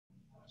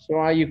So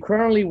are you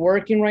currently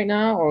working right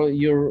now, or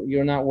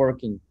you're not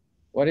working?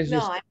 What is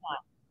your No, I'm not.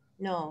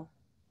 No.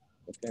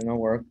 okay, no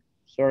work.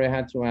 Sorry, I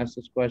had to ask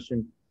this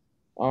question.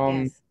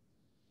 Um, Yes.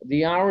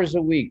 the hours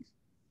a week.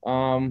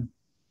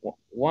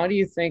 Why do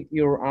you think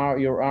your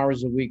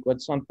hours a week?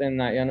 What's something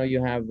that I know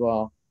you have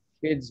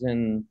kids,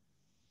 and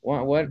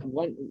what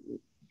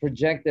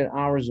projected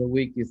hours a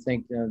week you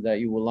think that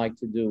you would like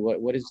to do?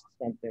 What is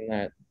something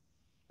that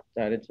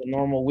it's a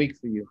normal week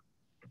for you?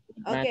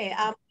 Match. Okay.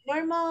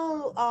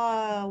 Normal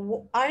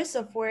hours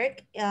of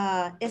work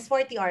is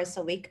 40 hours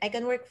a week. I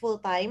can work full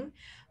time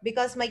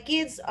because my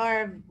kids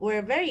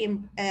were very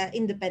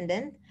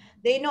independent.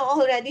 They know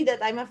already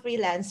that I'm a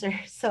freelancer,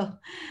 so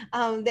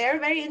they're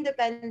very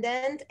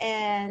independent,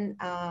 and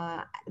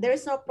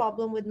there's no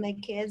problem with my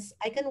kids.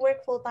 I can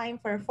work full time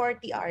for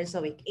 40 hours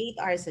a week, 8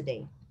 hours a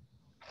day.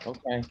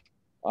 Okay.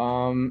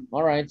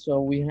 All right. So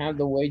we have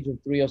the wage of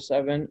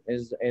 307.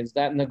 Is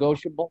that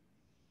negotiable?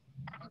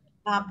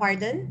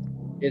 Pardon?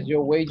 Is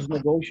your wage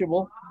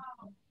negotiable?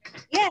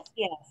 Yes,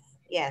 yes,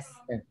 yes.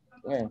 Yeah.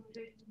 Yeah.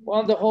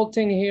 Well, the whole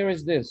thing here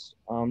is this,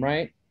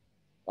 right?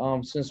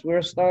 Since we're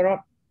a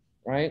startup,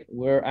 right?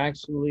 We're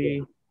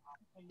actually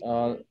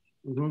uh,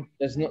 Mm-hmm.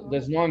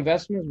 there's no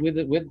investments with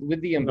the No, I don't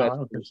think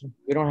investors. so.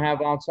 We don't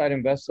have outside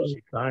investors.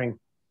 Dying.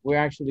 We're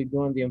actually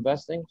doing the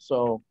investing,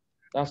 so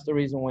that's the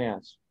reason we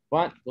ask.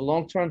 But the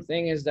long term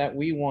thing is that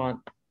we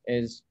want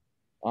is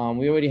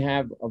we already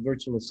have a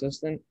virtual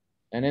assistant,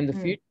 and in the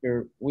Mm.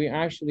 future, we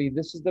actually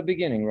this is the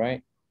beginning,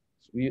 right?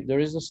 So there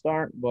is a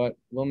start, but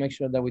we'll make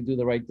sure that we do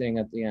the right thing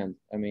at the end.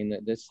 I mean,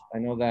 this I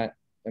know that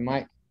it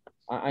might.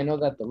 I know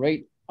that the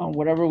rate,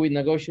 whatever we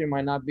negotiate,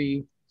 might not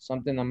be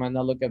something that might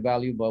not look at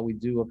value, but we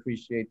do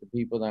appreciate the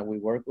people that we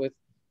work with.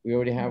 We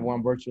already have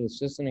one virtual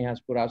assistant. He has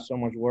put out so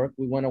much work.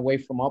 We went away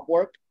from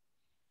Upwork,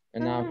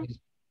 and now Mhm.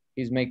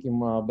 he's making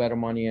better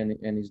money,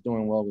 and he's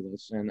doing well with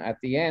us. And at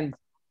the end,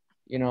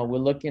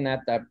 we're looking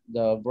at that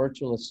the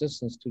virtual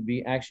assistants to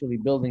be actually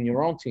building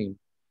your own team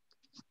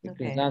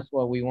because Okay. that's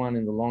what we want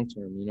in the long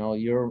term.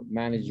 You're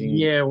managing.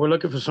 Yeah, we're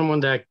looking for someone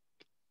that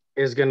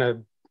is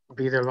gonna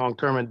be there long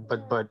term, and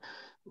but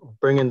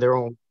bring in their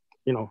own,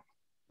 you know,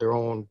 their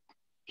own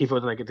people.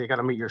 Like they got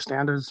to meet your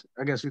standards,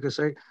 I guess you could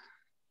say,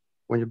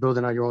 when you're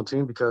building out your own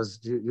team because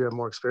you have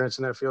more experience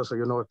in that field, so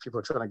you know if people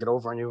are trying to get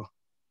over on you. I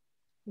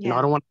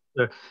Yeah. don't want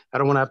I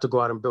don't want to have to go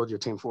out and build your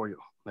team for you.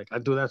 Like I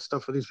do that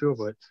stuff for these people,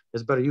 but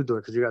it's better you do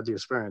it because you got the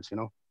experience, and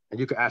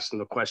you can ask them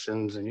the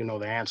questions and you know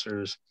the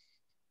answers.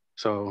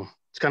 So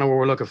it's kind of what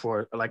we're looking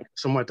for, like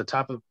someone at the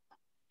top of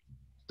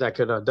that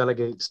could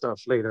delegate stuff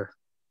later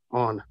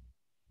on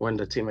when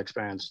the team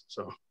expands.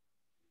 So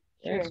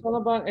Yeah, Sure.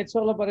 it's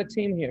all about a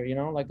team here.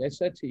 Like I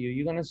said to you,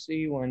 you're gonna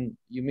see when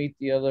you meet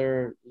the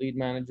other lead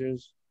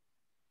managers.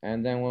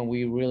 And then when we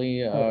really,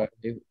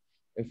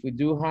 if we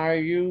do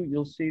hire you,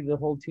 you'll see the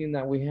whole team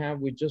that we have.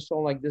 We're just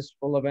all like this,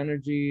 full of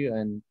energy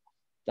and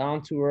down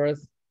to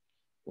earth.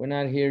 We're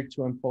not here to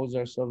impose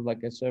ourselves.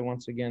 Like I said,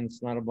 once again,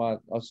 it's not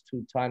about us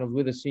two titles.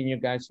 We're the senior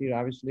guys here,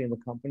 obviously, in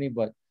the company,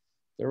 but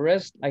the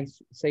rest, I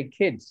say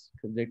kids,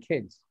 because they're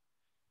kids,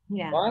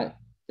 Yeah. but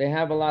they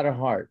have a lot of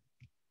heart.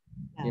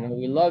 Yeah.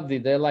 We love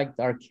they're like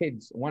our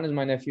kids. One is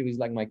my nephew, he's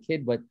like my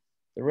kid, but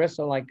the rest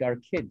are like our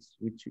kids,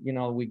 which,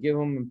 we give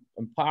them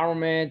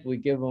empowerment, we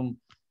give them,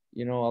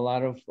 a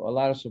lot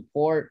of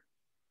support,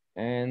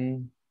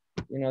 and,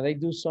 they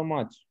do so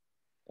much.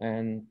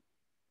 And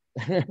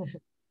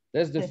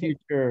that's the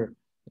future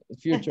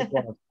for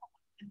us.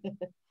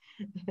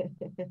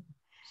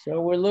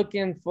 So we're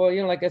looking for,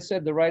 like I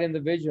said, the right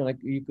individual.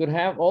 Like you could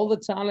have all the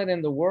talent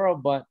in the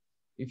world, but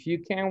if you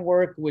can't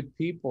work with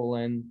people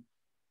and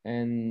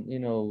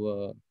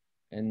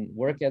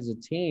work as a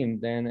team,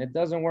 then it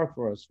doesn't work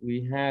for us.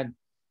 We had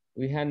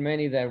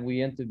many that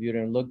we interviewed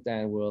and looked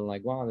at and we were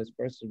like, wow, this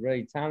person's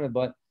really talented,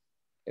 but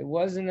it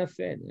wasn't a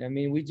fit. I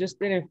mean, we just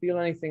didn't feel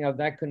anything of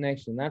that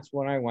connection. That's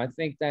what I want. I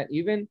think that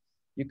even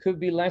you could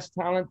be less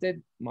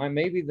talented.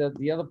 Maybe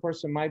the other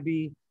person might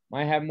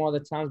have more of the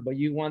talents, but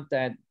you want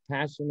that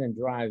passion and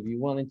drive.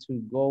 You're willing to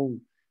go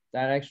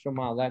that extra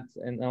mile.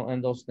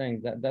 And those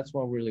things. That's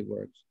what really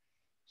works.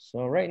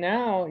 So right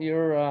now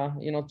you're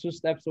 2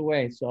 steps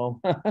away.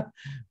 So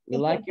we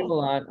like you a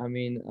lot. I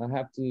mean, I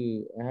have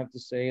to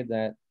say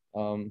that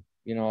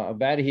a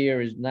bad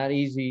here is not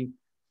easy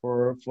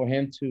for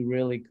him to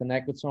really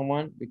connect with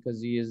someone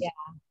because he is Yeah.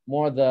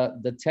 more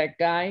the tech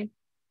guy.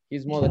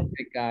 He's more the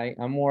tech guy.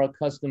 I'm more a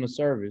customer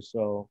service.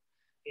 So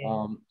Okay.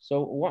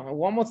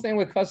 one more thing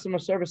with customer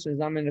service is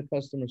I'm into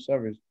customer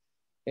service.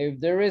 If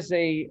there is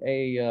a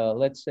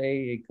let's say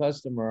a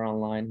customer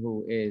online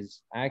who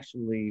is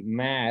actually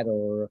mad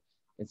or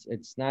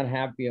it's not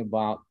happy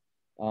about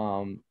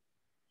um,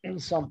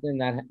 something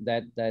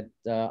that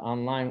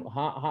online,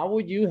 how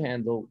would you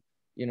handle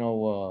you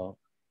know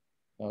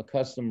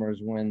customers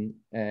when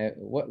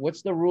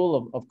what's the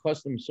rule of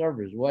customer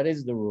service? What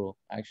is the rule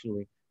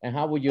actually, and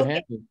how would you Okay.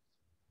 handle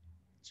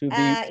to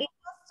be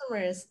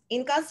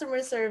In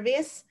customer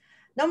service,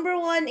 number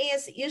one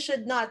is you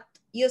should not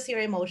use your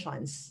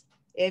emotions.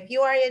 If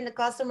you are in the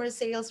customer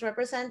sales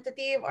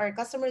representative or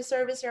customer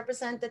service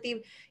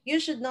representative, you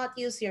should not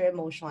use your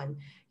emotion.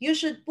 You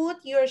should put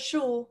your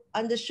shoe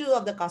on the shoe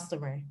of the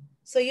customer.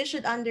 So you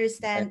should Right.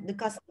 understand the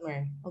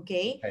customer.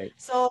 Okay. Right.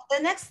 So the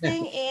next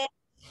thing is,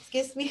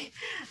 excuse me,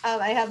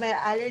 I have my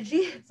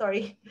allergy.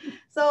 Sorry.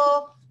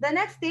 So the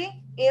next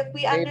thing, if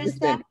we Hey,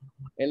 understand, listen.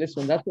 Hey,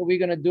 listen. That's what we're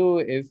gonna do.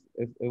 If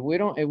we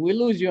don't, if we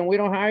lose you and we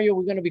don't hire you,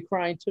 we're gonna be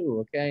crying too.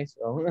 Okay.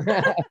 So.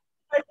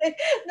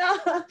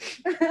 no,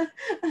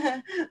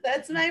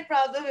 that's my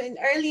problem. In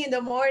early in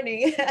the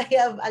morning, I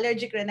have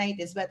allergic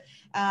rhinitis. But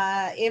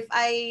if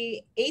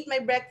I ate my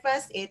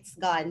breakfast, it's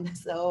gone.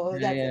 So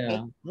that's okay.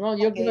 Yeah. Well,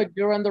 you're Okay. good.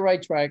 You're on the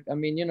right track. I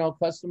mean, you know,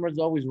 customer's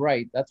always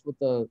right. That's what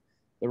the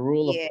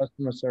rule of Yeah.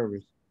 customer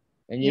service.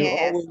 And you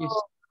Yes.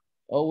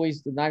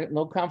 always not,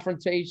 no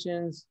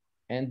confrontations,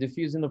 and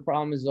diffusing the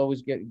problem is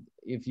always get,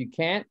 if you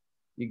can't,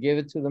 you give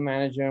it to the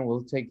manager and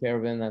we'll take care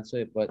of it, and that's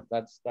it. But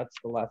that's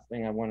the last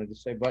thing I wanted to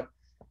say. But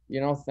you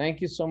know,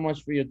 thank you so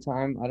much for your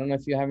time. I don't know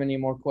if you have any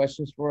more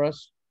questions for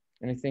us.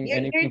 Your Anything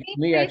name for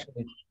me is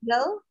actually.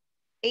 Angel.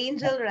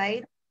 Angel,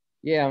 right?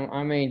 Yeah,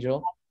 I'm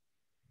Angel.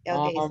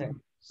 Okay, sir.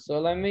 So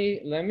let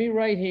me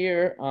write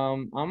here.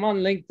 I'm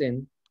on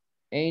LinkedIn.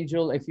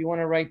 Angel, if you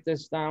want to write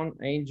this down,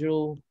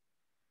 Angel.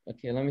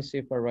 Okay, let me see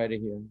if I write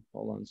it here.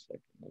 Hold on a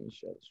second. Let me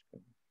share the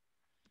screen.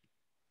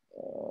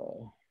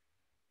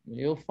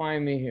 You'll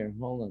find me here.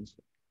 Hold on a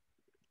second.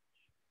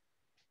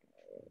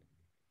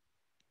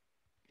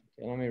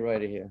 Okay, let me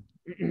write it here.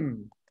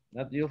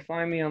 That you'll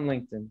find me on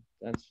LinkedIn.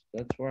 That's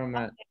where I'm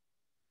at.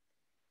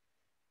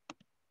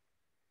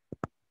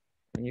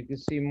 And you can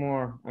see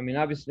more. I mean,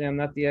 obviously, I'm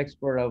not the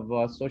expert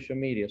of social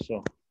media,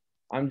 so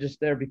I'm just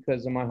there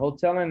because of my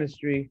hotel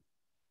industry.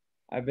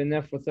 I've been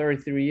there for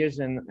 33 years,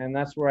 and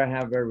that's where I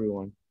have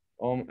everyone.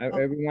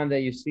 Okay. Everyone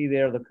that you see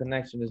there, the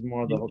connection is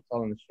more of the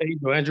hotel industry.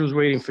 Hey, Andrew's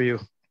waiting for you.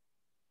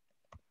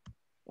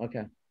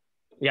 Okay.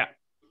 Yeah.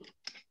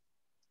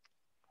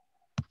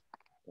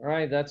 All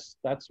right. That's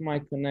my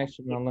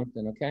connection on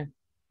LinkedIn. Okay.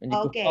 And you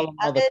can Okay. follow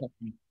all the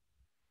company.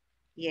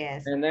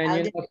 Yes. And then, I'll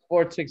you do. know,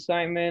 Sports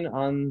Excitement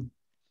on,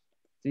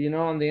 do you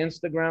know on the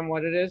Instagram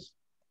what it is?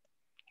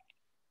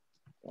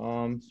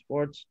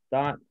 Sports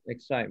dot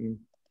excitement.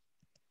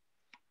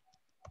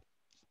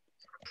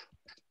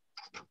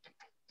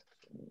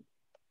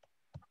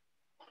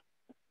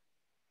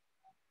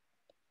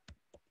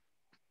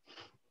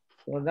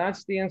 So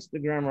that's the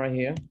Instagram right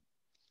here.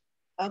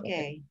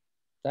 Okay.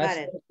 That's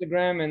Got it.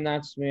 Instagram, and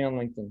that's me on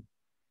LinkedIn.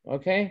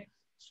 Okay.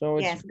 So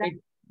it's Yes.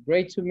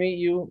 great to meet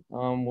you.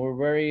 We're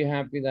very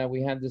happy that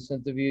we had this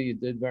interview. You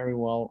did very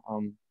well.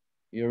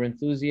 Your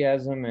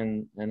enthusiasm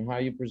and how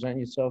you present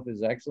yourself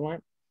is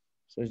excellent.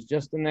 So it's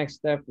just the next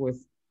step with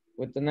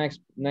the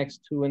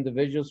next two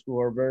individuals who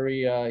are very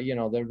you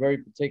know, they're very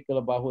particular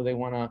about who they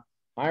want to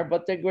hire,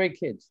 but they're great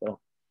kids.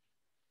 So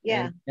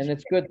Yeah. and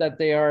it's good that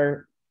they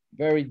are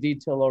very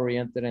detail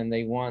oriented and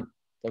they want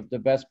the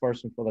best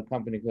person for the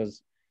company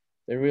because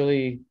they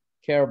really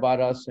care about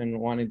us and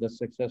wanting the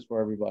success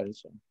for everybody.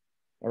 So,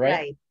 all right.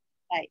 Right.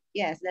 Right.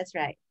 Yes, that's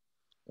right.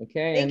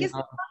 Okay. Thank you so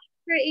much,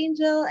 Sir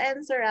Angel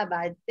and Sir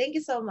Abad. Thank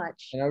you so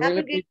much. And I Have really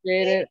a great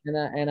appreciate day. it.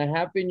 And a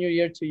happy new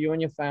year to you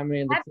and your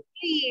family and the Happy kids.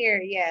 New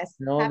Year. Yes.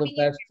 And all the Happy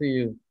New best Year. to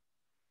you.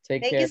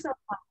 Take Thank you care. so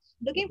much.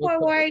 Looking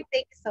forward.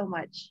 Thank you so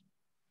much.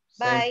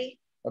 Same. Bye.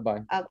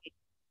 Bye-bye. Okay.